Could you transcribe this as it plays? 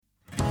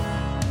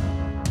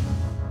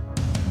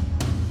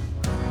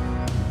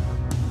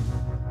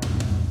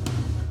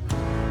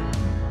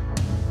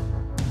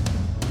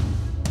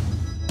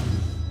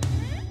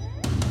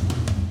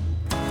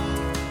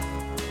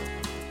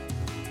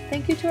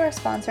thank you to our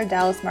sponsor,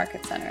 Dallas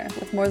Market Center,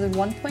 with more than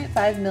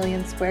 1.5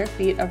 million square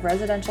feet of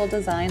residential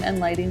design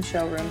and lighting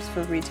showrooms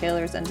for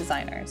retailers and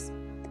designers.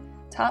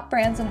 Top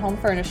brands in home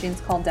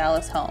furnishings call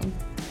Dallas home.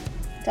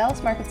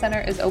 Dallas Market Center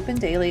is open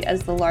daily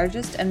as the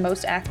largest and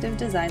most active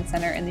design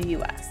center in the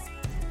U.S.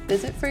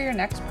 Visit for your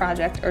next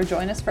project or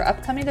join us for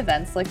upcoming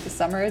events like the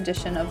summer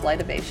edition of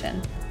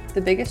Lightovation,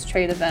 the biggest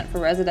trade event for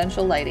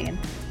residential lighting,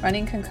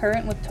 running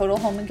concurrent with Total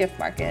Home and Gift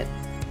Market,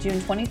 June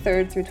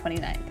 23rd through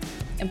 29th.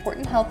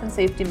 Important health and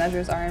safety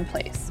measures are in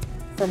place.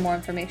 For more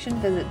information,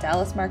 visit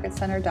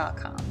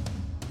dallasmarketcenter.com.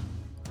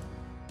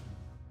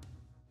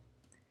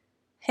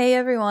 Hey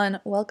everyone,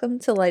 welcome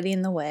to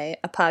Lighting the Way,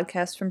 a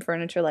podcast from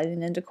Furniture,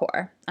 Lighting, and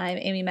Decor. I'm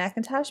Amy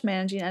McIntosh,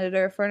 Managing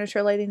Editor of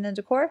Furniture, Lighting, and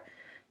Decor,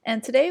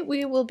 and today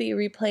we will be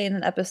replaying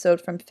an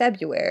episode from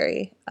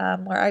February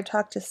where I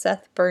talked to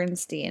Seth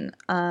Bernstein.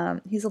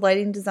 He's a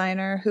lighting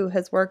designer who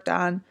has worked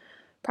on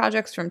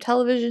projects from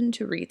television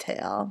to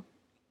retail.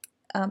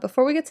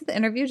 Before we get to the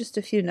interview, just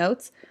a few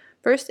notes.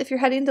 First, if you're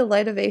heading to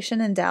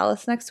Lightovation in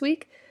Dallas next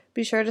week,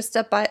 be sure to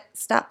stop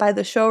by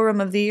the Showroom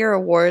of the Year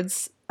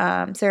Awards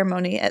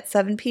ceremony at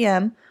 7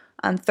 p.m.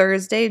 on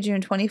Thursday,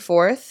 June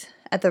 24th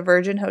at the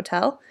Virgin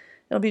Hotel.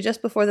 It'll be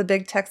just before the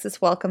big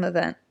Texas Welcome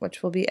event,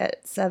 which will be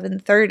at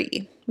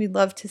 7:30. We'd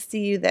love to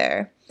see you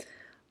there.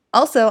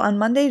 Also, on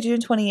Monday,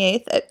 June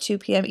 28th at 2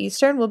 p.m.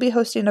 Eastern, we'll be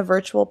hosting a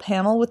virtual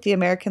panel with the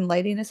American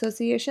Lighting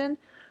Association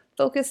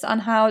focused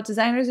on how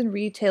designers and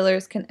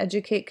retailers can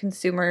educate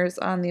consumers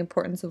on the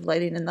importance of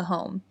lighting in the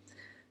home.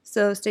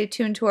 So stay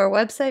tuned to our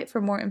website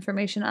for more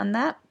information on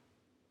that.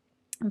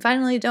 And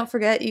finally, don't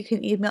forget you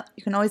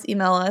can always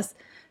email us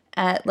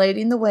at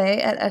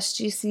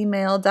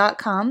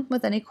lightingtheway@sgcmail.com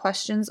with any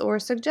questions or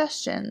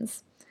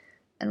suggestions.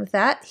 And with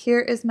that, here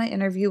is my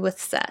interview with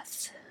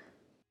Seth.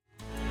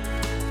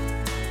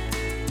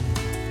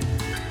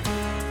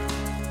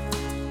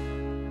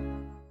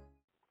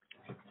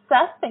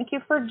 Seth, thank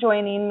you for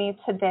joining me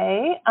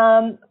today.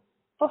 As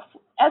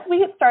we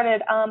get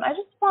started, I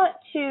just want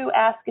to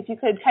ask if you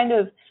could kind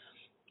of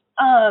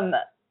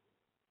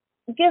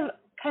give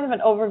kind of an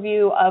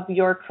overview of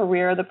your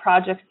career, the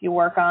projects you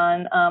work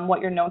on, what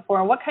you're known for,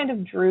 and what kind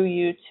of drew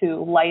you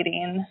to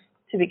lighting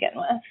to begin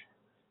with.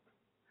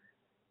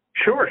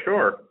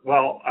 Sure.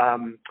 Well,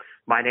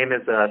 my name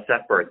is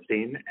Seth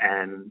Bernstein,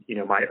 and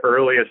my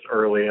earliest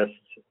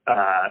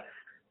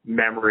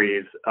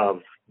memories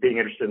of being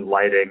interested in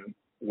lighting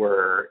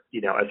were,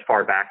 as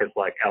far back as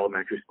like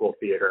elementary school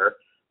theater,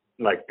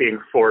 like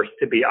being forced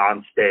to be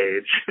on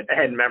stage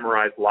and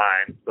memorize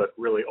lines, but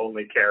really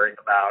only caring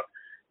about,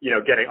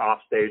 getting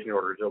off stage in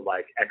order to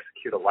like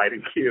execute a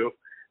lighting cue.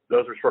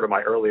 Those were sort of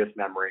my earliest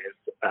memories.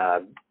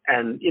 And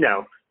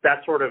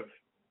that sort of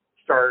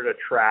started a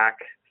track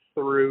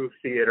through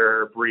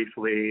theater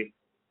briefly,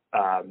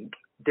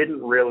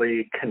 didn't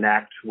really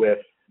connect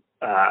with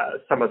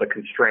some of the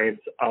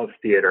constraints of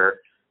theater.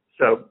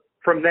 So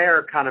from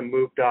there, kind of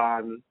moved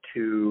on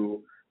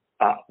to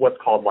what's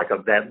called like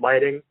event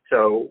lighting.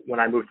 So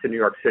when I moved to New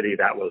York City,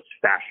 that was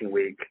Fashion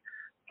Week.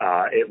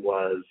 It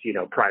was,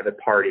 private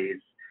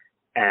parties.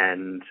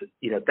 And,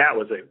 that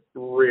was a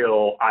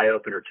real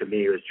eye-opener to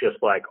me. It was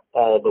just like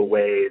all the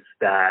ways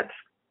that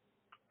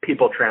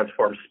people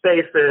transform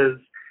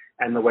spaces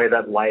and the way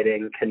that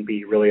lighting can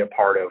be really a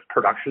part of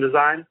production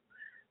design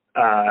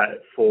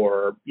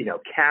for,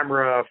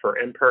 camera, for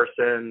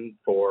in-person,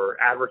 for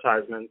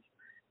advertisements.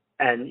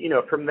 And,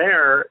 from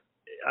there,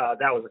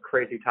 that was a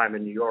crazy time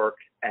in New York,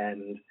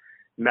 and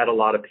met a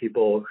lot of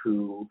people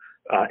who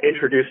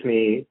introduced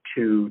me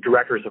to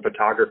directors of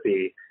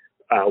photography,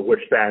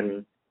 which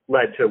then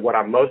led to what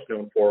I'm most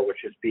known for,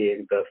 which is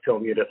being the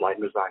film unit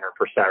lighting designer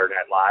for Saturday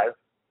Night Live.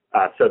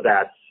 So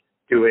that's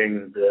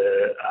doing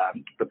the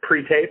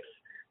pre-tapes.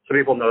 So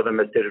people know them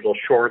as digital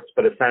shorts,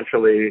 but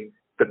essentially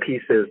the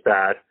pieces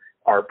that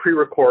are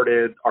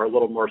pre-recorded are a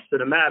little more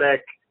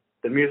cinematic,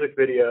 the music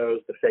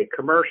videos, the fake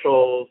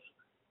commercials,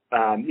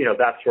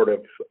 that sort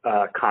of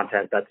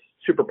content that's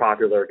super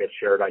popular, gets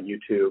shared on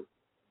YouTube.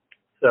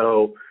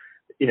 So,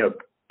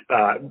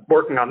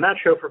 working on that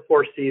show for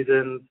 4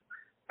 seasons,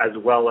 as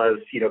well as,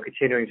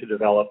 continuing to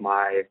develop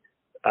my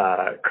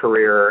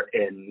career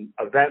in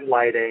event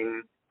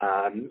lighting.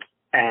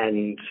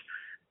 And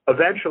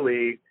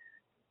eventually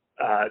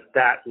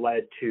that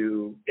led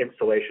to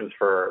installations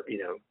for,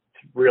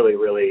 really,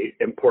 really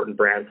important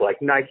brands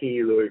like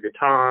Nike, Louis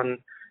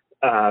Vuitton,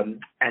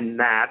 and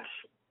that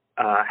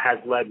has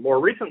led more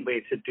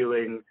recently to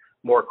doing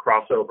more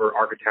crossover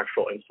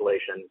architectural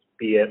installations,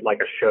 be it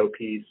like a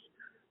showpiece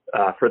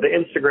for the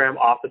Instagram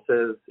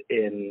offices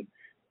in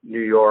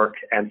New York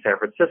and San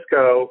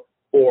Francisco,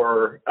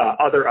 or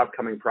other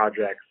upcoming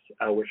projects,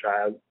 which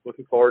I'm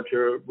looking forward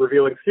to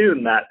revealing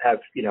soon, that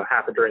have,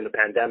 happened during the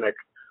pandemic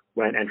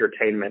when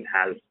entertainment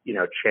has,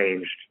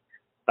 changed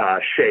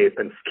shape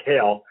and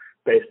scale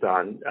based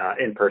on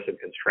in-person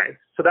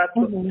constraints. So that's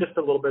just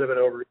a little bit of an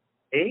overview of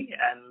me.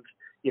 And,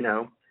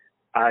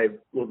 I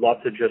would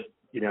love to just,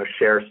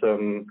 share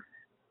some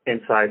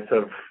insights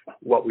of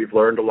what we've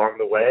learned along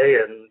the way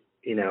and,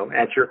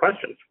 answer your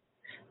questions.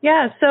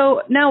 Yeah.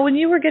 So now when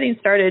you were getting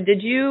started,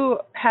 did you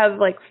have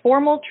like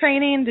formal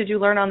training? Did you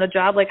learn on the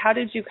job? Like how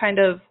did you kind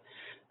of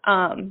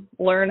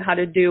learn how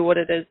to do what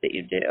it is that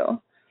you do?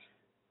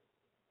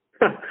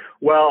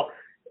 Well,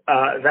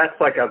 that's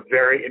like a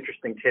very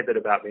interesting tidbit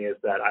about me is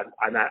that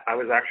I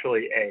was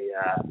actually a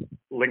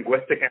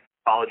linguistic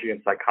anthropology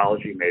and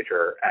psychology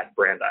major at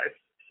Brandeis.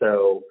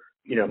 So,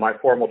 my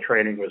formal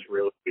training was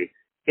really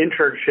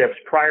internships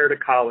prior to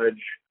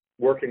college,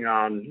 working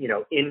on,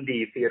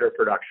 indie theater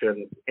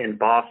productions in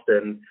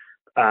Boston.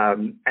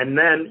 And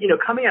then,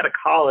 coming out of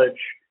college,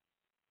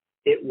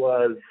 it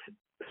was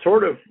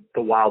sort of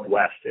the Wild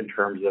West in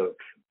terms of,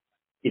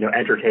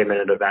 entertainment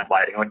and event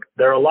lighting. Like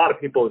there are a lot of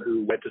people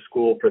who went to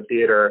school for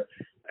theater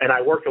and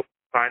I worked to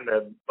find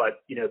them,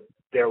 but,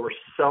 there were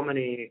so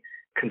many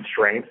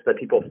constraints that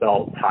people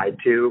felt tied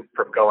to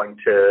from going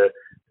to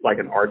like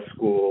an art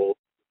school,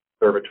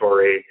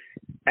 conservatory,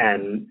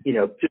 and,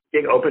 just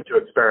being open to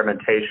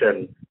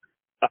experimentation,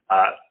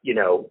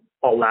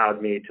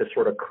 allowed me to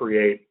sort of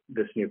create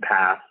this new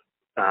path,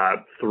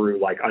 through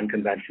like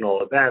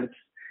unconventional events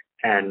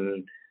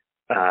and,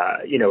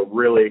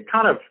 really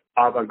kind of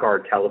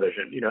avant-garde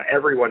television.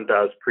 Everyone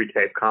does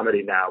pre-tape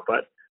comedy now,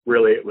 but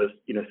really it was,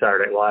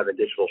 Saturday Night Live and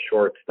digital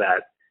shorts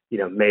that,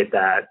 made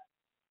that,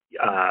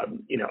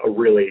 a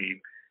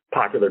really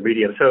popular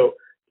medium. So,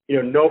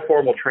 no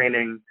formal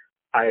training.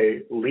 I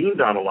leaned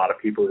on a lot of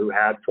people who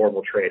had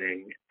formal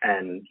training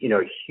and,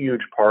 a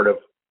huge part of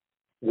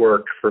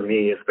work for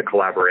me is the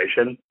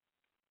collaboration.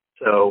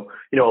 So,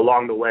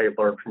 along the way,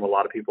 I learned from a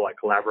lot of people I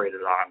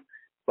collaborated on,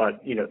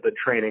 but, the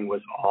training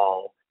was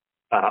all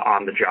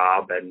on the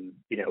job and,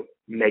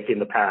 making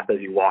the path as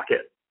you walk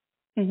it.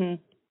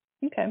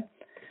 Mm-hmm. Okay.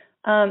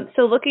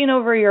 So looking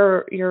over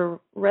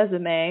your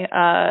resume,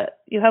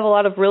 you have a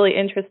lot of really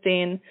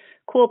interesting,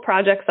 cool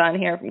projects on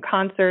here, from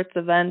concerts,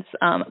 events,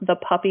 the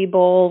Puppy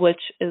Bowl,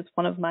 which is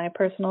one of my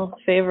personal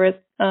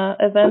favorite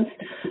events.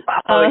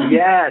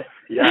 Yes.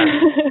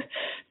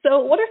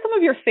 So what are some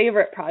of your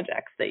favorite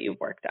projects that you've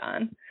worked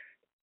on?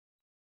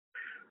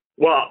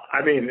 Well,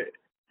 I mean,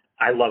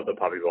 I love the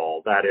Puppy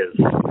Bowl. That is,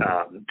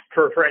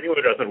 for anyone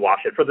who doesn't watch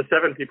it, for the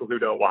 7 people who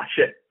don't watch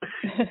it,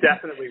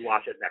 definitely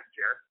watch it next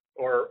year,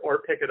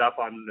 or pick it up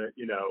on,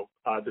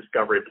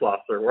 Discovery Plus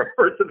or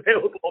wherever it's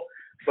available.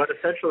 But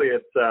essentially,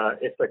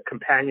 it's a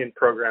companion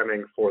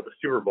programming for the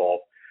Super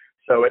Bowl.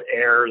 So it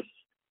airs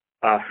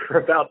for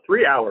about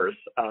 3 hours.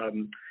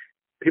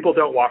 People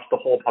don't watch the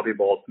whole Puppy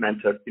Bowl. It's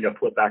meant to,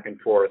 flip back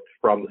and forth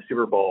from the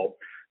Super Bowl.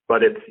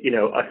 But it's,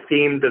 a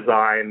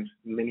theme-designed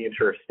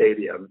miniature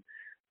stadium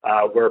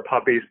where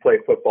puppies play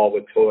football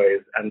with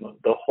toys. And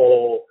the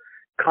whole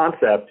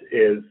concept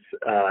is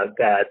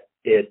that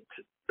it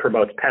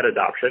promotes pet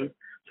adoption.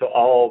 So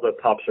all the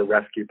pups are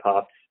rescue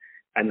pups,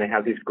 and they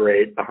have these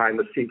great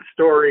behind-the-scenes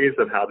stories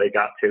of how they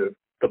got to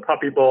the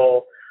Puppy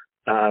Bowl.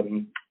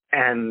 And,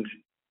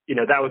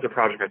 that was a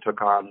project I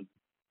took on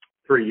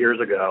 3 years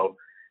ago.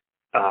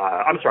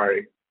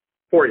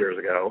 4 years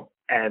ago.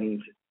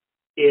 And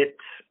it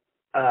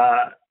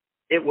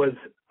was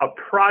a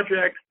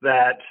project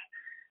that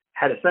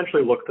had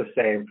essentially looked the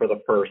same for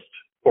the first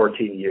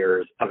 14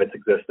 years of its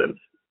existence.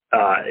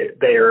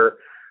 They're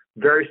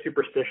very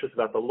superstitious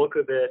about the look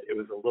of it. It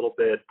was a little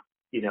bit,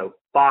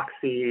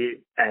 boxy,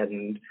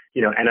 and,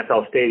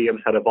 NFL stadiums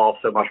had evolved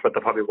so much, but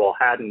the Puppy Bowl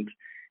hadn't.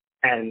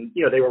 And,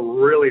 they were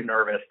really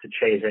nervous to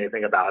change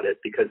anything about it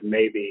because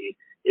maybe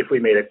if we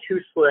made it too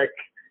slick,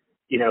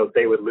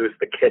 they would lose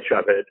the kitsch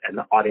of it and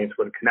the audience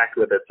wouldn't connect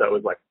with it. So it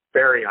was like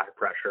very high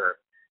pressure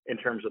in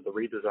terms of the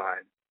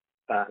redesign.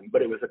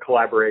 But it was a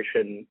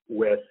collaboration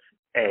with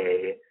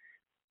a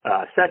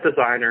set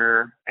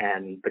designer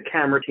and the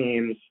camera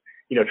teams,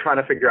 trying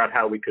to figure out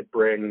how we could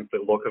bring the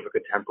look of a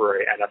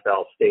contemporary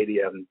NFL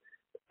stadium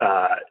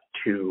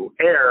to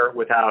air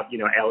without,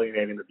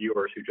 alienating the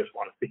viewers who just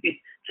want to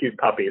see cute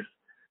puppies.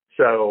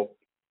 So,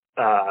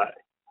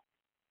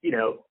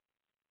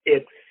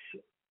 it's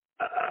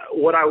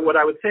what I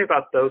would say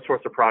about those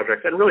sorts of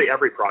projects, and really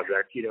every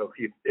project,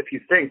 if you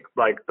think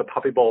like the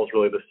Puppy Bowl is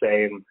really the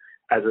same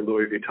as a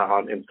Louis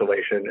Vuitton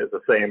installation, is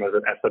the same as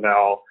an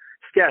SNL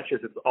sketch,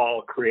 is it's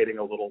all creating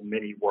a little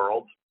mini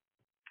world.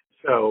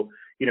 So,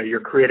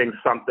 you're creating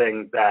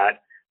something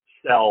that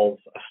sells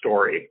a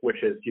story,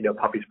 which is,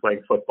 puppies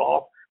playing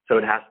football. So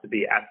it has to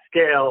be at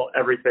scale.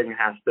 Everything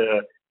has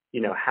to,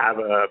 have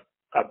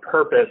a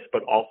purpose,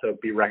 but also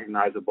be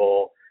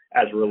recognizable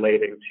as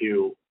relating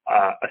to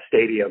a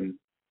stadium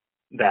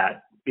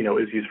that,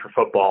 is used for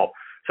football.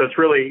 So it's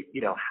really,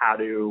 how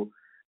to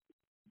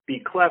be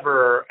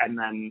clever and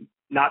then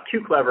not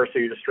too clever so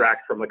you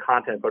distract from the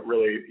content, but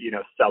really,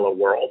 sell a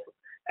world.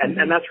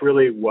 And that's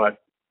really what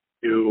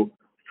you do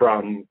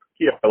from,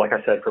 like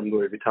I said, from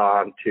Louis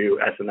Vuitton to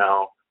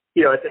SNL.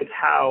 It's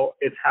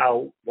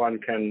how one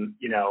can,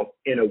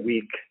 in a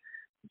week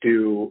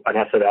do an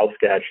SNL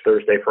sketch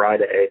Thursday,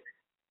 Friday,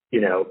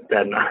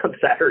 then on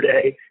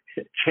Saturday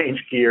change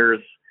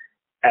gears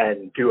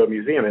and do a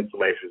museum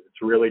installation.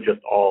 It's really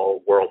just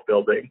all world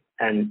building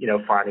and,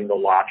 finding the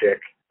logic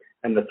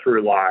and the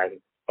through line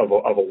of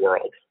a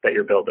world that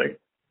you're building.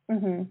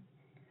 Mm-hmm.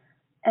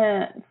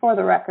 And for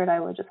the record, I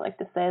would just like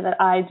to say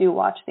that I do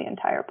watch the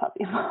entire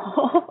Puppy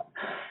Bowl.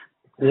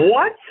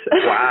 What?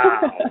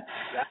 Wow.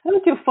 I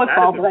don't do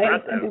football, but I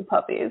do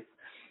puppies.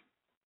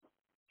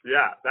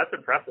 Yeah, that's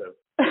impressive.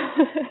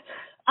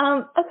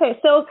 Okay,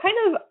 so kind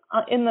of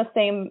in the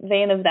same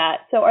vein of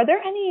that, so are there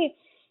any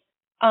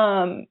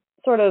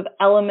sort of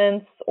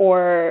elements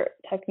or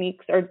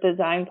techniques or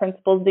design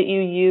principles that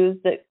you use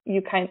that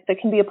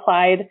can be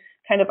applied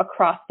kind of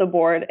across the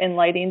board in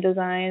lighting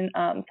design,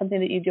 something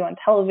that you do on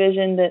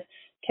television that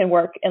can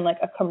work in like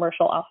a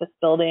commercial office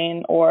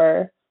building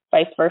or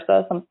vice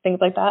versa, some things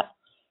like that?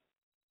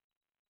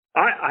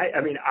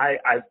 I mean,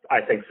 I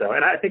think so.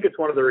 And I think it's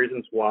one of the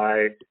reasons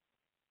why,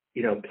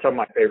 some of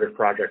my favorite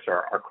projects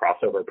are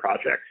crossover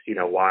projects,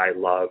 why I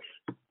love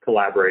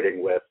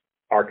collaborating with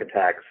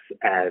architects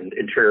and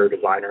interior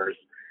designers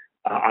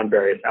on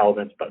various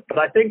elements. But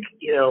I think,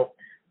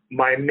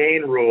 my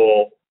main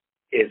rule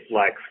is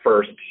like,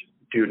 first,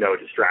 do no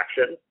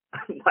distraction.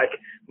 Like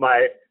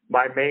my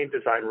main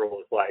design rule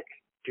is like,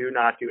 do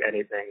not do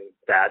anything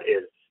that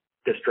is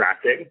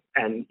distracting.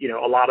 And,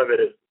 a lot of it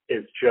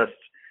is just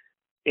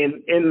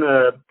in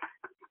the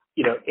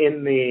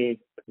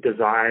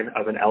design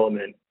of an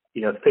element,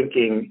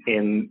 thinking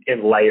in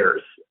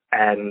layers.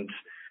 And,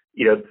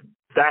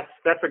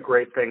 that's a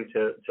great thing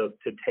to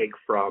take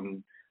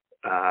from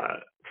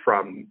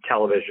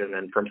television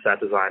and from set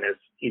design is,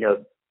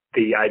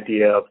 the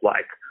idea of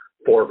like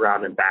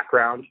foreground and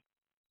background.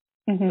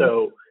 Mm-hmm.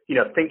 So,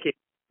 thinking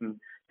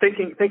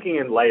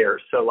in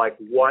layers. So like,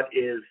 what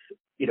is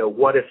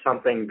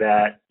something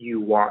that you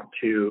want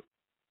to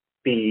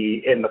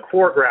be in the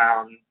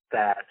foreground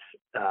that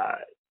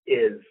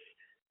is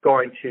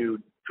going to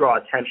draw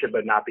attention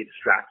but not be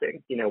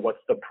distracting?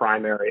 What's the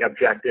primary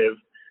objective?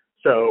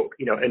 So,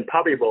 in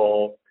Puppy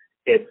Bowl,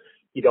 it's,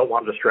 you don't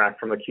want to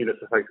distract from the cuteness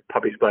of like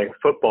puppies playing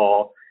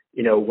football.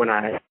 When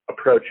I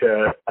approach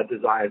a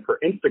design for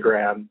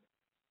Instagram,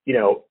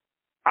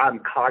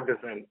 I'm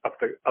cognizant of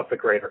the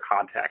greater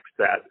context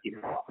that,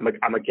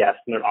 I'm a guest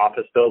in an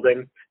office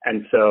building.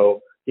 And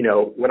so,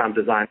 when I'm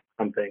designing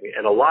something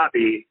in a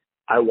lobby,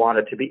 I want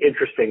it to be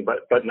interesting,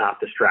 but not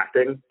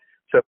distracting.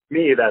 So for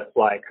me, that's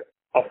like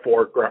a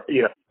foreground,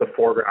 the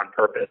foreground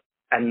purpose.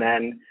 And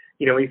then,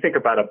 when you think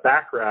about a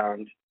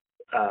background,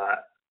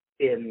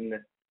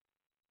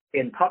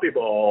 in Puppy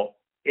Bowl,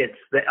 it's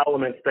the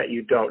elements that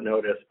you don't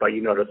notice, but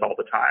you notice all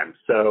the time.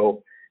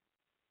 So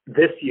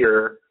this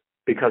year,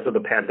 because of the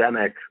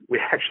pandemic, we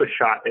actually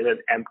shot in an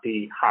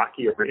empty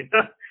hockey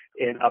arena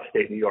in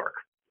upstate New York,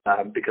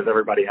 because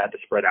everybody had to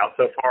spread out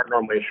so far.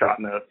 Normally it's shot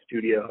in a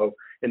studio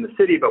in the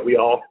city, but we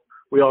all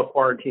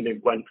quarantined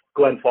in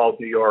Glen Falls,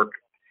 New York,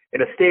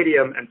 in a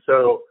stadium. And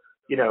so,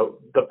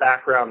 the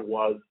background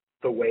was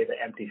the way the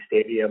empty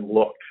stadium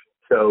looked.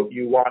 So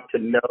you want to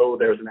know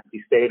there's an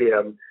empty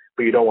stadium,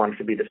 but you don't want it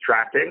to be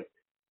distracting.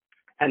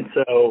 And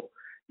so,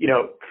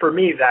 for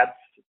me, that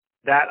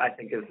I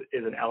think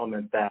is an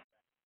element that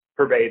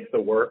pervades the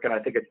work. And I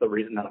think it's the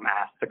reason that I'm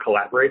asked to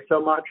collaborate so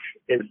much,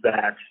 is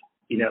that,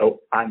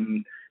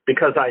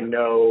 because I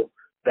know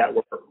that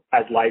we're,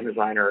 as lighting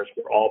designers,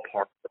 we're all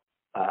part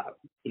of,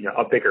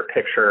 a bigger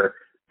picture,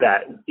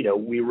 that,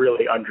 we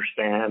really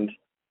understand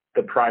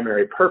the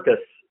primary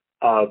purpose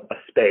of a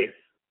space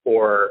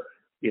or,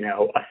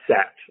 a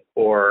set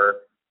or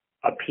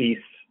a piece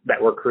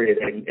that we're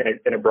creating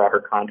in a broader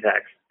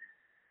context.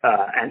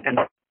 And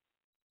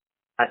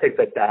I think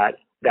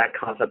that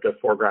concept of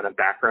foreground and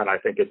background, I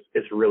think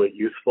is really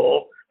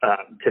useful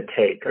to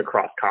take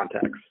across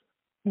contexts.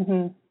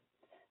 Mm-hmm.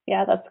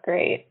 Yeah, that's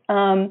great.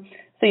 So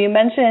you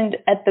mentioned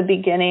at the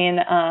beginning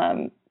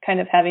kind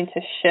of having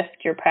to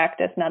shift your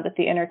practice now that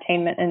the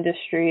entertainment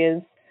industry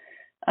is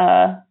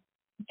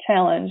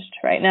challenged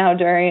right now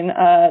during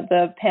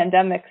the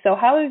pandemic. So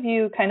how have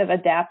you kind of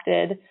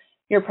adapted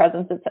your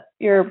practice,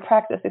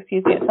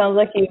 excuse me? It sounds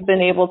like you've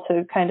been able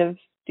to kind of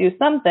do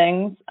some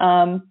things,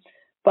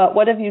 but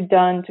what have you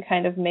done to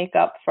kind of make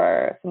up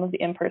for some of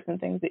the in-person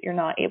things that you're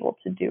not able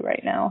to do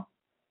right now?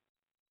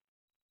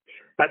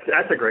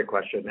 That's a great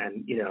question.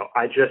 And,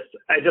 I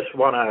just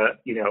want to,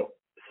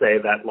 say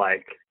that,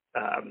 like,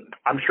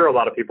 I'm sure a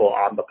lot of people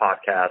on the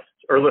podcast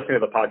or listening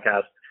to the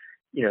podcast,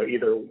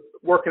 either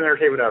work in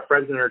entertainment or have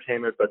friends in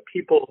entertainment, but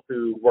people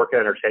who work in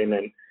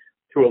entertainment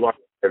to a large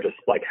extent just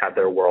like had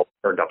their world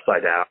turned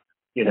upside down.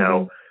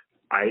 Mm-hmm.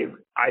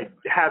 I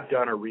have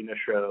done arena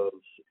shows.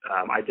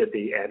 I did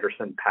the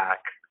Anderson .Paak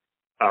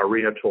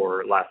arena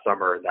tour last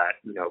summer that,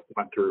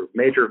 went through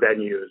major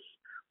venues,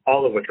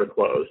 all of which are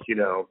closed.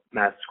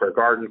 Madison Square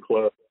Garden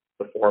closed,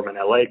 the Forum in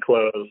LA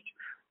closed,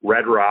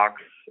 Red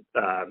Rocks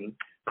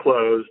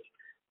closed,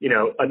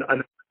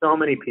 and so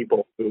many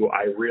people who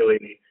I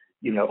really,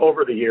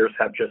 over the years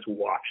have just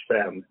watched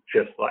them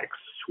just like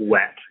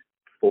sweat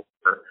for,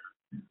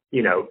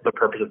 the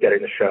purpose of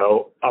getting the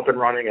show up and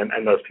running,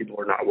 and those people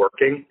are not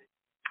working.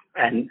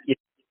 And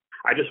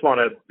I just want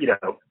to,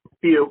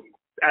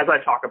 as I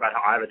talk about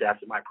how I've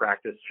adapted my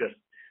practice, just,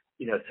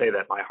 say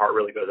that my heart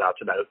really goes out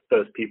to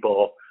those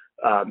people,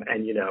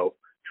 and,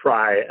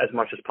 try as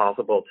much as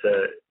possible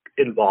to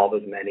involve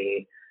as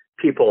many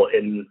people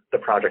in the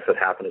projects that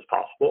happen as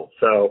possible.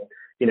 So,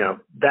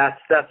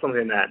 that's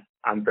something that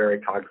I'm very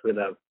cognizant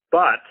of.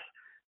 But,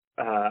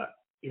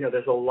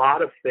 there's a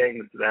lot of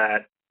things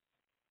that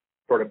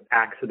sort of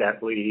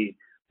accidentally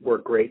were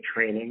great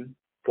training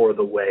for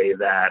the way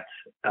that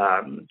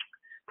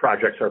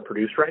projects are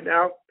produced right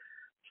now.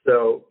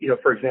 So,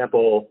 for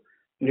example,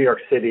 New York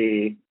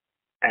City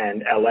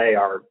and LA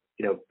are,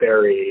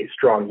 very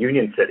strong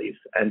union cities.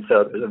 And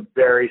so there's a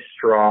very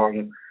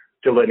strong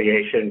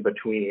delineation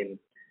between,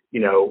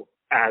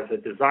 as a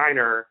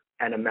designer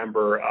and a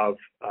member of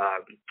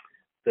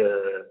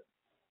the,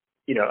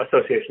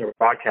 Association of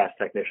Broadcast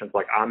Technicians.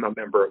 Like, I'm a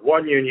member of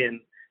one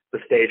union, the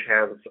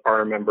stagehands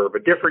are a member of a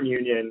different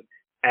union,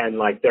 and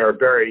like there are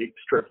very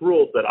strict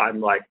rules that I'm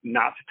like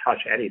not to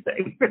touch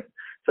anything.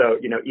 So,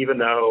 even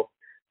though,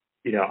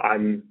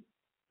 I'm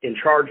in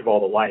charge of all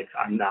the lights,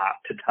 I'm not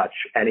to touch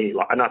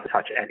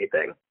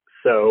anything.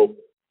 So,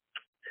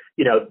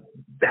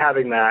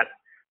 having that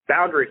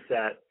boundary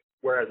set,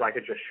 whereas I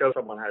could just show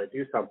someone how to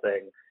do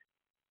something,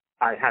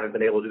 I haven't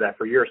been able to do that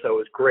for years. So it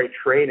was great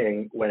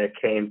training when it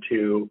came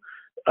to,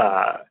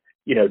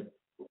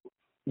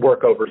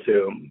 work over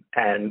Zoom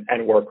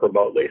and work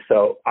remotely.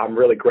 So I'm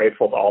really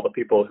grateful to all the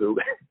people who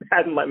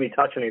hadn't let me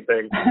touch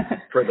anything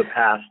for the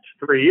past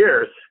 3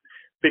 years,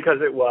 because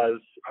it was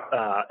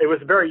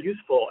very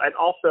useful. And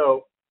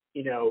also,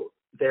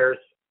 there's,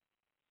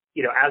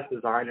 as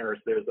designers,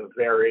 there's a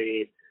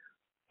very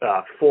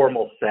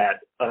formal set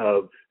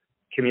of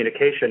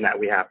communication that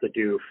we have to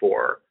do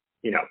for,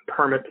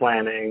 permit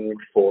planning,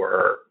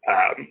 for,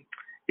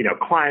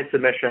 client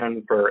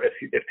submission, for if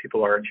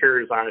people are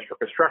interior designers, for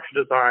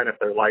construction design, if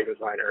they're light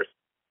designers,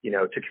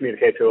 to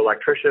communicate to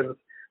electricians.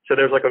 So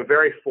there's like a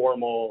very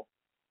formal,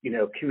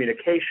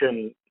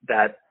 communication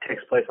that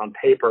takes place on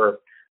paper,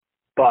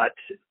 but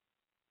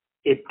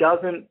it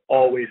doesn't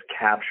always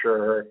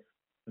capture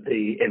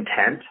the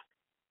intent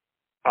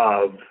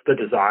of the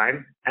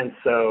design. And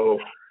so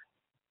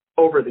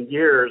over the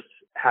years,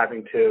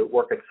 having to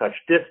work at such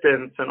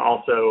distance and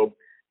also,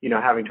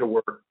 having to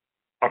work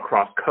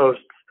across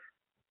coasts,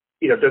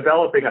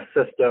 developing a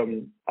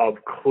system of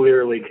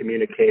clearly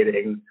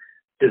communicating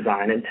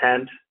design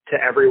intent to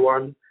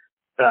everyone,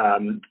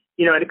 and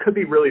it could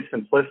be really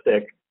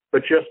simplistic,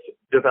 but just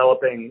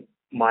developing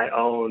my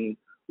own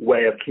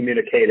way of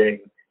communicating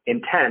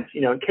intent,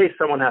 in case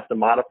someone has to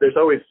modify, there's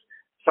always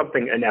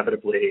something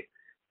inevitably,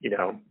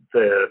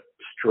 the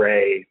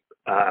stray,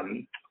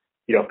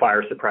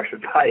 fire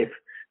suppression pipe,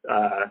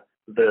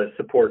 the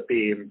support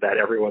beam that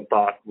everyone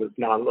thought was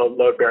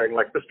non-load bearing,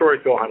 like the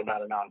stories go on and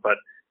on and on. But,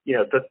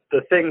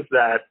 the things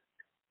that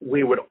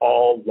we would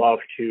all love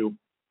to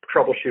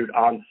troubleshoot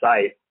on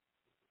site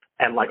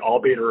and like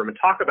all be in a room and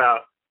talk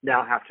about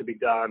now have to be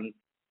done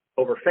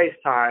over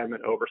FaceTime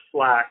and over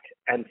Slack.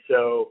 And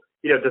so,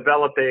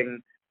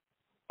 developing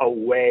a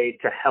way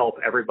to help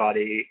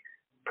everybody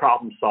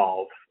problem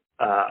solve,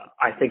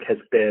 I think has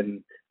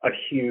been a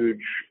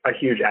huge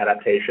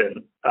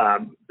adaptation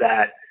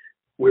that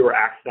we were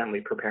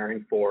accidentally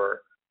preparing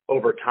for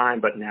over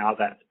time, but now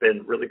that's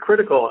been really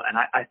critical. And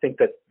I think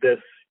that this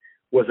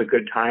was a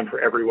good time for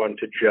everyone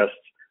to just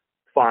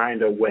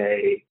find a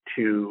way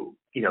to,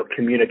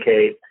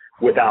 communicate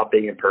without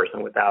being in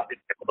person, without being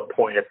able to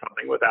point at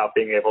something, without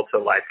being able to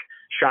like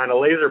shine a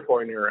laser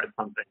pointer at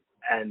something.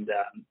 And,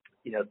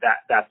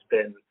 that's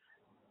been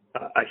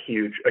a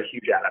huge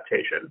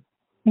adaptation.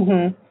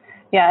 Mm-hmm.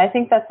 Yeah, I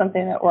think that's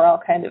something that we're all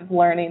kind of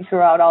learning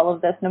throughout all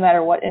of this, no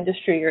matter what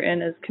industry you're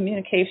in, is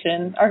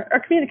communication.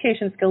 Our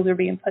communication skills are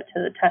being put to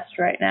the test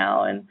right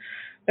now, and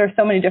there are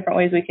so many different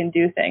ways we can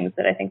do things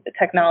that I think the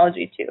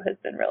technology, too, has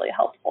been really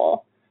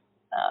helpful.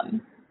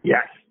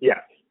 Yes.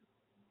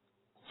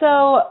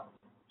 So,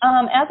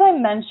 as I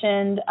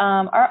mentioned,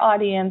 our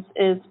audience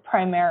is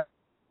primarily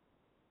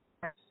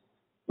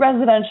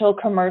residential,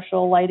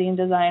 commercial lighting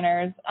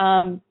designers,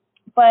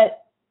 but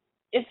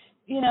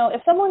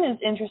if someone is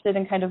interested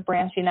in kind of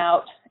branching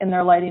out in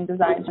their lighting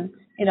design,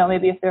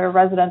 maybe if they're a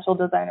residential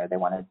designer, they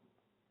want to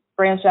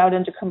branch out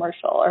into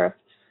commercial, or if,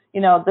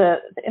 the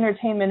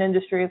entertainment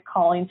industry is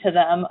calling to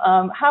them,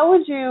 how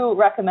would you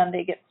recommend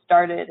they get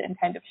started in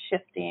kind of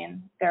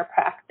shifting their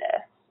practice?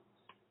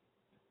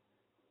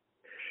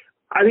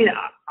 I mean,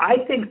 I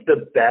think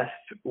the best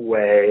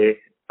way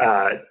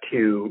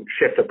to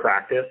shift a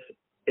practice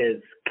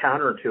is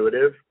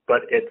counterintuitive,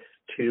 but it's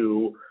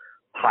to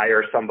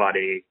hire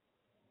somebody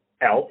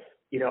else.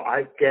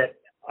 I get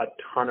a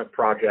ton of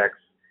projects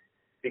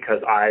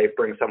because I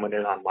bring someone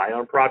in on my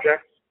own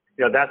projects.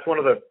 That's one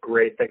of the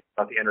great things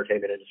about the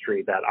entertainment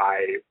industry that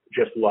I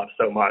just love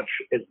so much,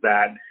 is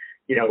that,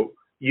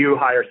 you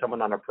hire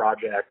someone on a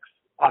project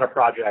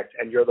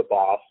and you're the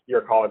boss,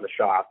 you're calling the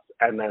shots.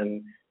 And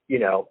then,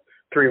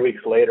 3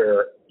 weeks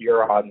later,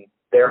 you're on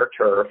their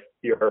turf,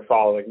 you're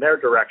following their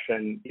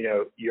direction,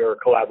 you're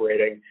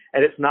collaborating.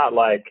 And it's not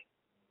like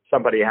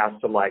somebody has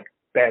to like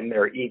bend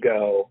their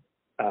ego.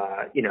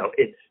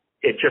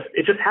 It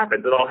just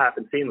happens. It all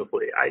happens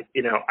seamlessly.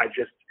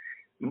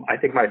 I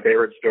think my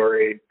favorite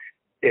story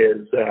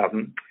is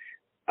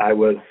I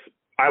was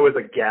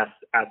a guest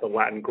at the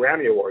Latin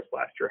Grammy Awards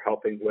last year,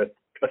 helping with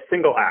a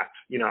single act.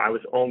 I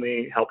was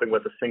only helping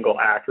with a single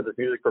act with this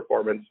music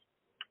performance,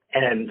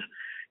 and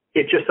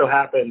it just so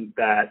happened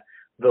that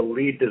the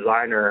lead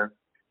designer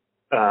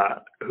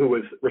who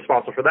was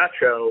responsible for that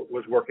show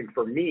was working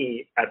for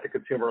me at the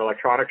Consumer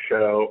Electronics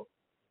Show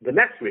the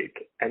next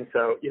week. And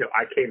so,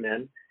 I came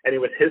in and it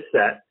was his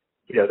set.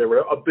 There were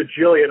a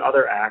bajillion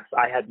other acts.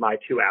 I had my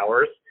 2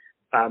 hours,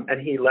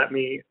 and he let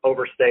me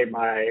overstay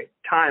my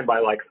time by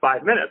like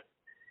 5 minutes.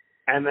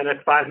 And then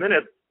at 5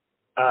 minutes,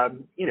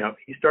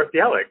 he starts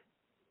yelling,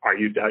 "Are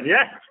you done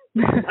yet?"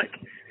 Like,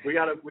 we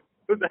gotta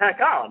move the heck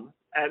on.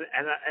 And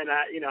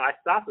I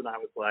stopped and I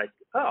was like,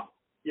 oh,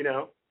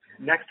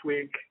 next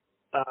week,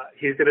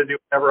 he's going to do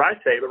whatever I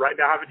say, but right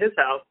now I'm in his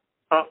house.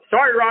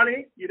 Sorry,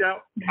 Ronnie,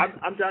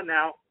 I'm done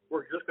now.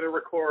 We're just going to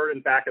record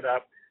and back it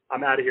up.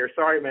 I'm out of here.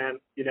 Sorry, man.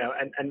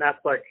 And that's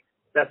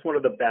one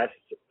of the best,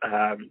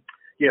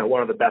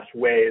 one of the best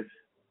ways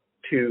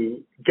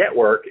to get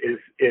work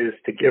is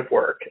to give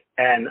work.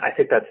 And I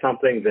think that's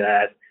something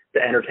that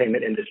the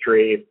entertainment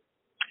industry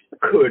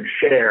could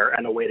share.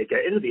 And a way to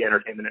get into the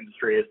entertainment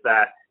industry is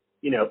that,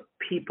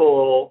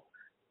 people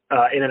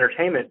in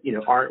entertainment,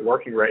 aren't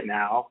working right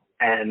now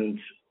and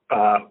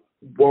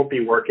won't be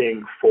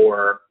working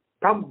for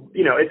probably,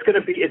 it's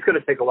going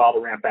to take a while to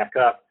ramp back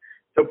up.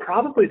 So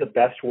probably the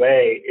best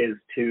way is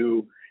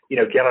to,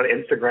 get on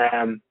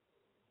Instagram,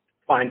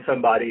 find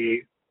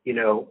somebody,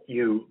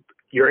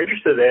 you're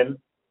interested in,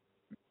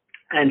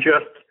 and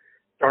just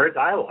start a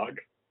dialogue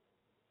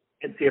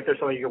and see if there's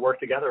something you can work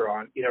together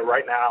on.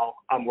 Right now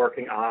I'm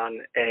working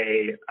on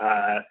a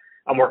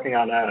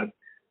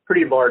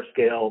pretty large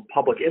scale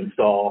public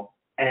install,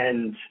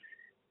 and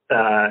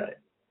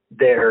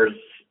there's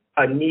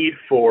a need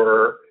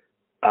for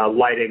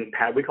lighting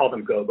pad. We call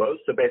them gobos.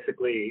 So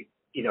basically,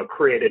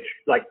 created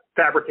like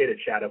fabricated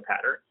shadow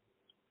patterns,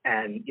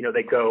 and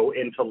they go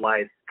into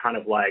lights kind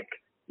of like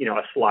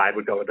a slide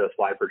would go into a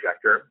slide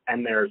projector,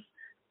 and there's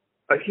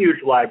a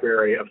huge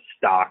library of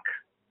stock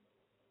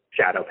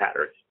shadow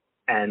patterns,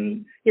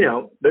 and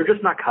they're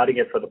just not cutting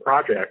it for the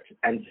project.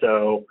 And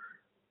so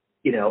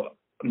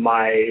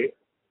my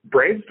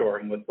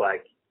brainstorm was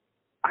like,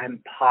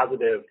 I'm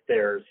positive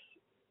there's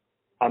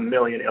a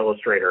million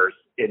illustrators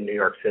in New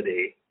York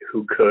City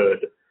who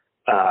could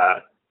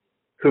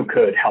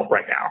help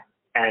right now.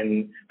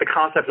 And the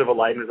concept of a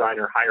lighting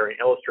designer hiring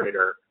an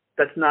illustrator,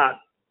 that's not,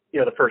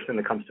 the first thing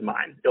that comes to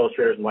mind.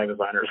 Illustrators and lighting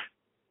designers,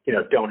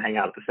 don't hang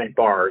out at the same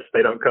bars.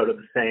 They don't go to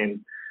the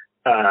same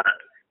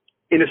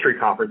industry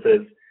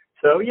conferences.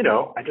 So,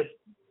 I just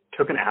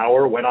took an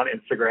hour, went on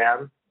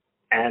Instagram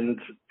and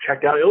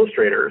checked out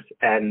illustrators.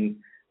 And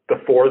the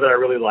 4 that I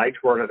really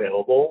liked weren't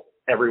available.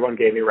 Everyone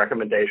gave me a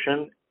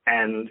recommendation.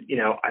 And,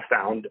 I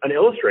found an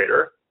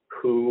illustrator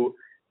who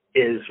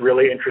is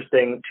really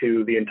interesting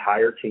to the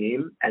entire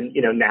team. And,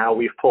 now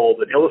we've pulled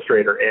an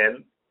illustrator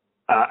in.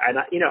 And,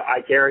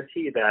 I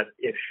guarantee that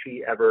if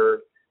she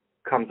ever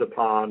comes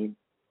upon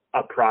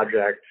a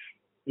project,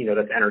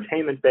 that's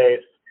entertainment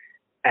based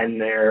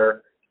and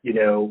they're,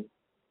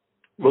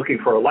 looking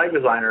for a light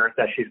designer,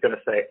 that she's going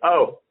to say,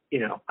 oh,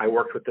 I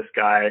worked with this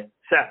guy,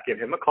 Seth, give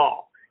him a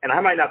call. And I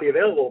might not be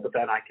available, but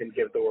then I can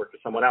give the work to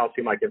someone else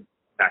who might give it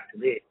back to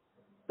me.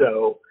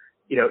 So,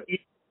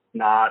 it's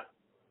not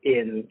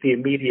in the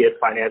immediate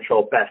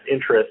financial best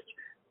interest.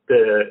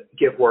 The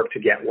give work to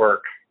get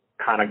work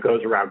kind of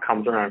comes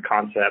around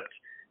concept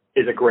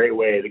is a great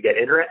way to get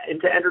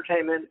into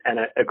entertainment and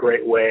a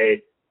great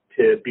way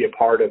to be a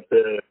part of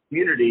the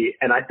community.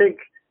 And I think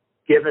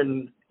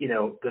given,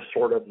 the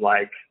sort of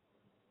like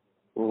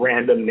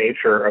random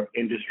nature of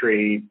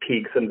industry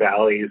peaks and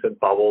valleys and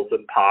bubbles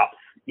and pops,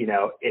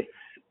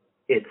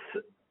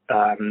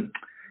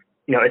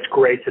 it's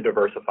great to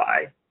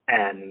diversify.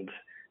 And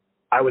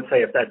I would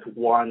say if that's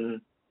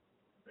one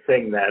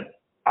thing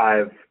that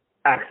I've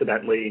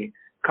accidentally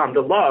come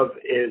to love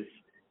is,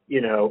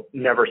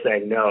 never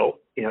saying no.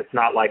 It's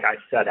not like I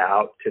set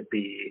out to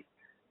be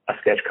a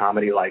sketch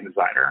comedy lighting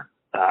designer.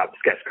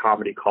 Sketch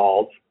comedy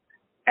called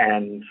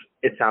and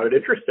it sounded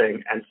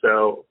interesting. And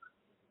so,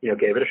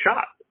 gave it a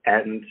shot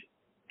and,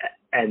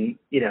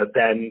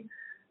 then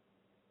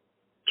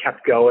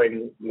kept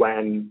going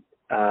when,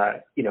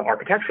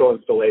 architectural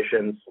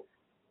installations,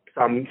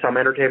 some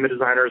entertainment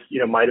designers,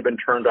 might have been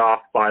turned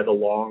off by the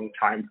long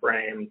time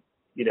frame,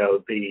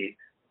 the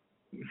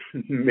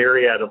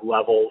myriad of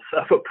levels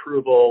of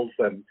approvals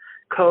and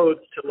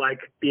codes to like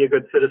be a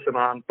good citizen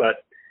on.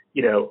 But,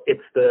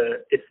 it's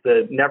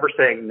the never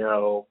saying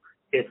no.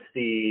 It's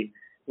the,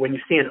 when you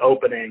see an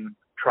opening,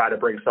 try to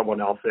bring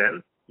someone else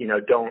in,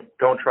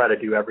 don't try to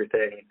do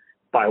everything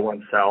by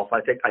oneself.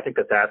 I think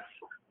that that's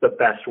the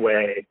best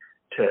way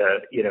to,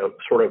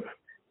 sort of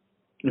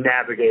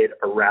navigate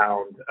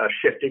around a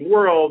shifting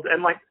world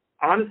and like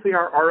honestly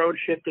our own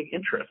shifting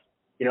interests.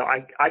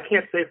 I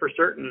can't say for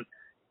certain,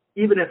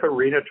 even if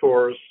arena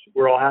tours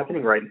were all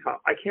happening right now,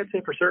 I can't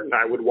say for certain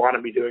I would want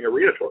to be doing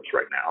arena tours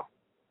right now.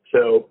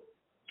 So,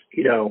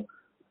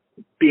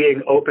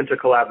 being open to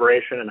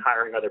collaboration and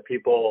hiring other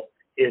people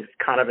is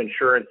kind of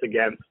insurance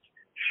against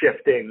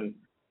shifting,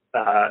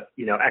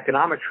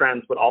 economic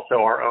trends, but also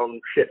our own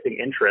shifting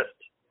interests,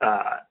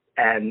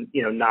 and,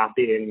 not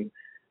being,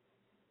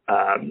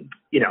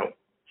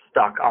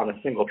 stuck on a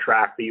single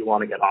track that you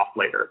want to get off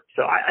later.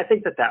 So I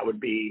think that would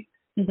be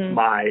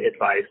my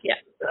advice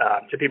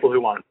to people who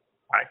want to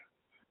try.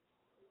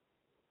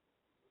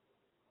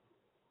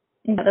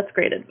 Yeah, that's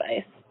great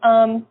advice.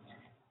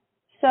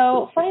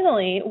 So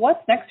finally,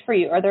 what's next for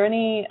you? Are there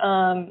any,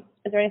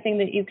 is there anything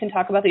that you can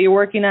talk about that you're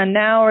working on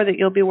now or that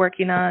you'll be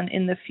working on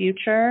in the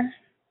future?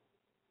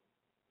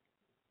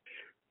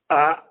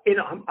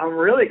 I'm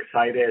really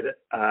excited.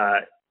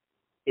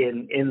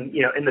 In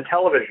the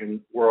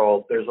television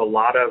world, there's a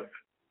lot of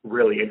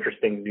really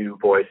interesting new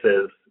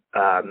voices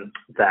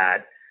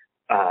that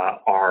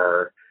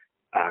are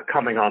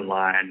coming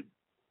online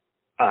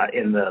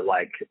in the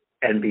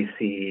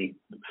NBC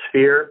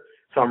sphere.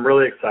 So I'm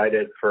really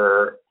excited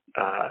for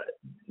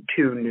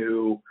two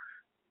new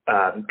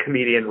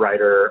comedian,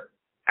 writer,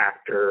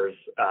 actors,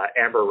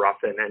 Amber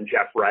Ruffin and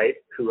Jeff Wright,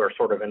 who are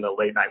sort of in the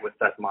Late Night with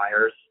Seth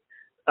Meyers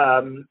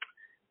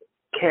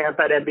camp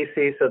at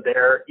NBC. So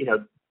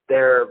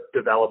they're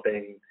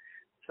developing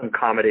some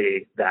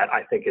comedy that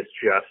I think is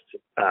just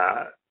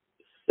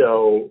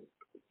so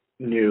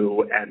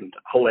new and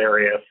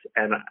hilarious.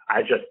 And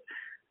I just,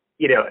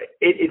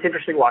 it's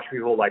interesting watching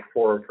people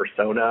form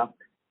persona.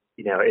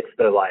 It's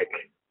the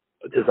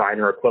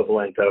designer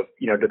equivalent of,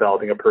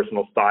 developing a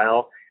personal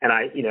style. And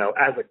I,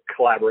 as a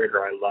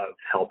collaborator, I love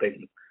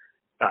helping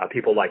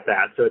people like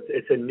that. So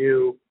it's a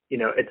new,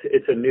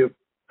 it's a new,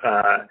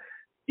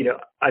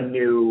 a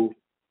new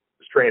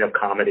strain of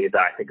comedy that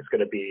I think is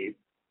going to be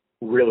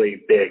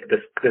really big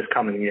this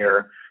coming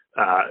year,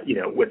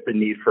 with the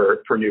need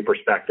for new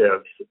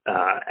perspectives.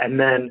 And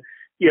then,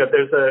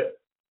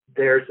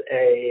 there's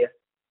a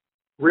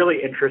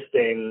really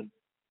interesting,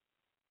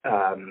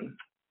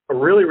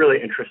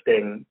 really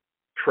interesting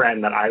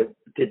trend that I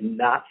did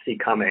not see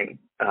coming.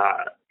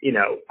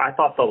 I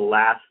thought the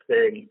last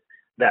thing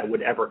that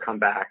would ever come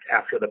back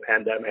after the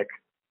pandemic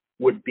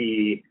would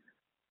be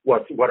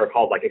what are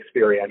called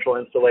experiential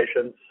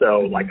installations.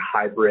 So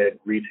hybrid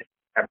retail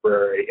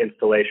temporary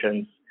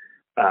installations.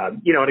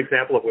 An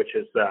example of which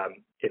is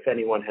if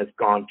anyone has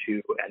gone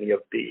to any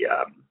of the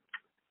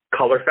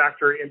Color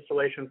Factory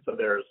installations. So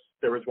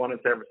there was one in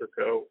San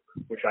Francisco,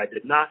 which I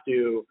did not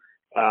do,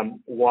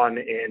 one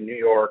in New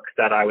York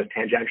that I was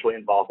tangentially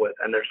involved with,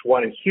 and there's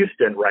one in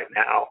Houston right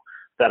now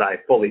that I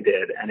fully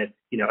did. And it's,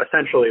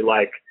 essentially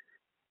like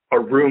a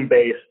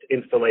room-based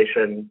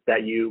installation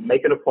that you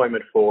make an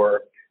appointment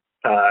for.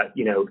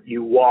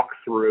 You walk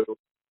through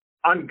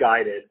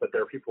unguided, but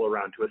there are people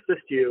around to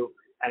assist you,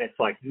 and it's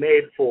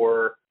made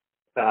for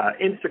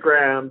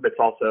Instagram. It's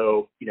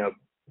also,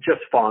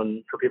 just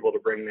fun for people to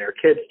bring their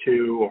kids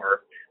to,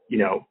 or,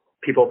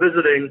 people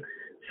visiting.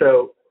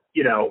 So,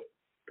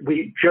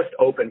 we just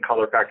opened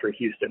Color Factory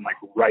Houston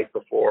right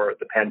before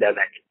the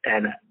pandemic,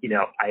 and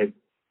I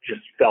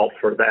just felt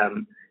for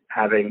them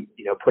having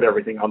put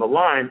everything on the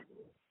line.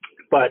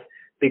 But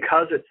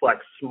because it's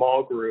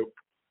small group,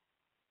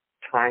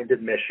 timed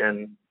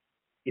admission,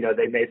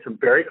 they made some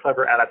very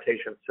clever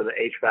adaptations to the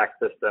HVAC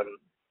system.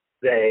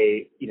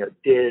 They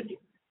did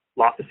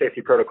lots of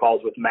safety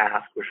protocols with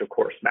masks, which of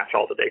course match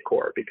all the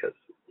decor because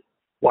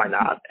why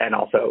not? And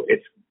also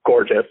it's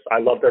gorgeous. I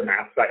love their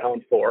masks. I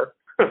own 4.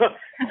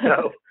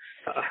 So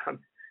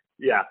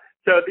yeah.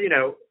 So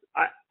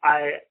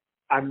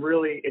I'm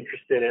really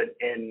interested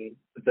in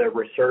the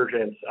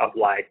resurgence of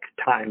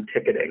time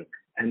ticketing.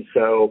 And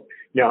so,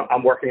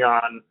 I'm working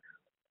on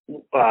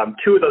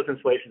 2 of those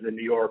installations in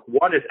New York.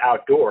 One is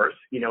outdoors.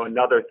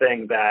 Another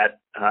thing that,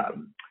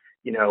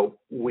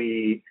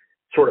 we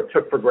sort of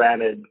took for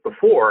granted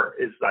before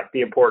is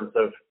the importance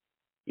of,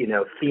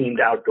 themed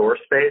outdoor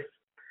space.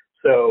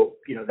 So,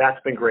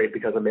 that's been great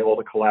because I'm able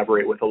to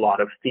collaborate with a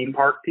lot of theme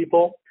park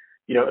people,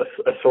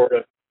 a sort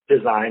of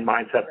design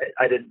mindset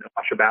I didn't know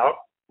much about.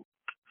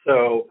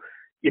 So,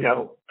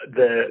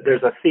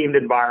 there's a themed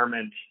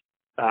environment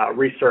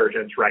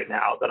resurgence right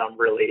now that I'm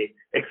really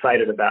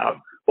excited about,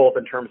 both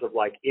in terms of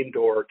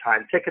indoor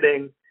time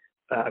ticketing,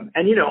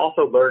 and,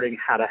 also learning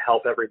how to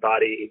help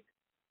everybody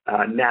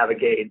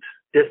navigate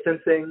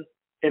distancing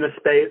in a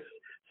space.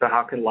 So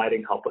how can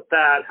lighting help with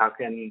that? How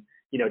can,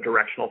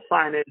 directional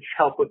signage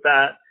help with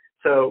that?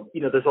 So,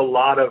 there's a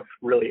lot of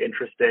really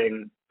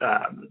interesting,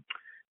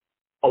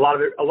 a lot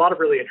of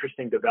really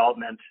interesting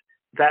development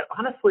that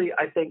honestly,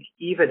 I think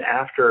even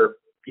after,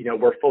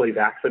 we're fully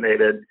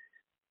vaccinated,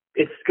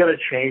 it's going to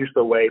change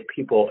the way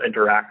people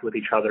interact with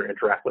each other,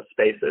 interact with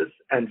spaces.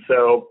 And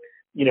so,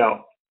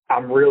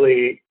 I'm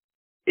really,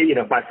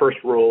 my first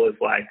rule is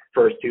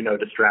first, do no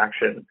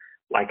distraction.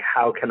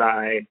 How can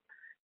I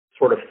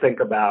sort of think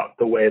about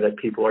the way that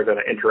people are going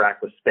to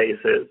interact with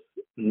spaces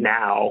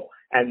now?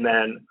 And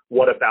then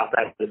what about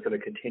that is going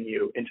to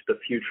continue into the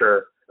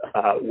future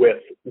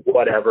with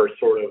whatever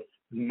sort of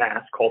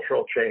mass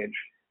cultural change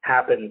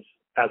happens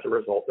as a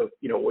result of,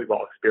 what we've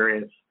all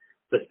experienced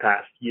this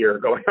past year,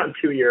 going on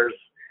 2 years.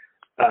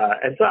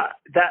 And so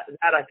that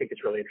I think is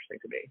really interesting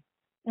to me.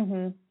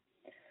 Mhm.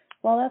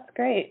 Well, that's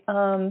great.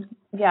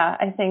 Yeah,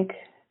 I think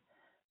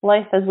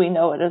life as we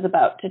know it is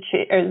about to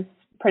change. Is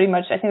pretty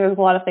much. I think there's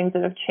a lot of things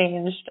that have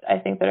changed. I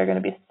think that are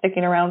going to be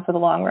sticking around for the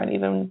long run,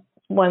 even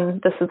when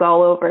this is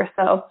all over.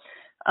 So,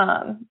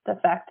 the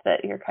fact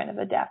that you're kind of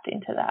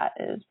adapting to that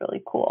is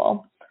really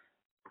cool.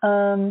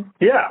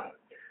 Yeah.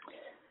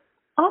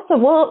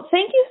 Awesome. Well,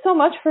 thank you so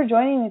much for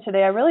joining me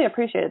today. I really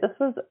appreciate it. This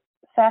was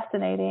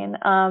fascinating.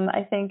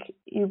 I think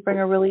you bring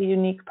a really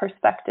unique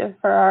perspective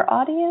for our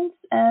audience.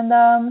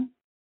 And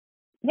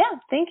yeah,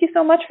 thank you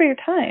so much for your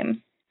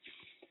time.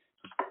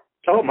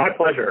 Oh, my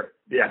pleasure.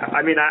 Yeah.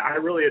 I mean, I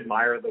really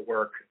admire the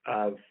work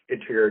of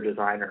interior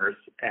designers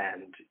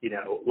and,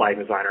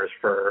 lighting designers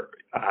for,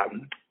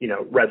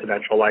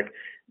 residential, like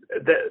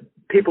the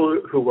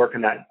people who work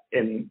in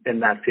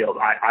that field.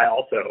 I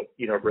also,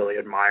 really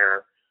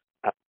admire.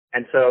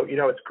 And so,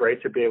 it's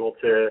great to be able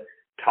to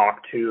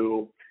talk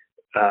to,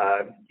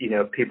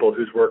 people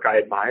whose work I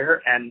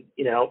admire. And,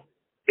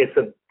 it's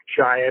a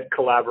giant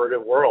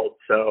collaborative world.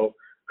 So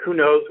who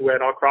knows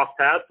when I'll cross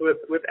paths with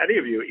any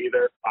of you,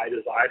 either by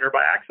design or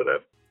by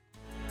accident.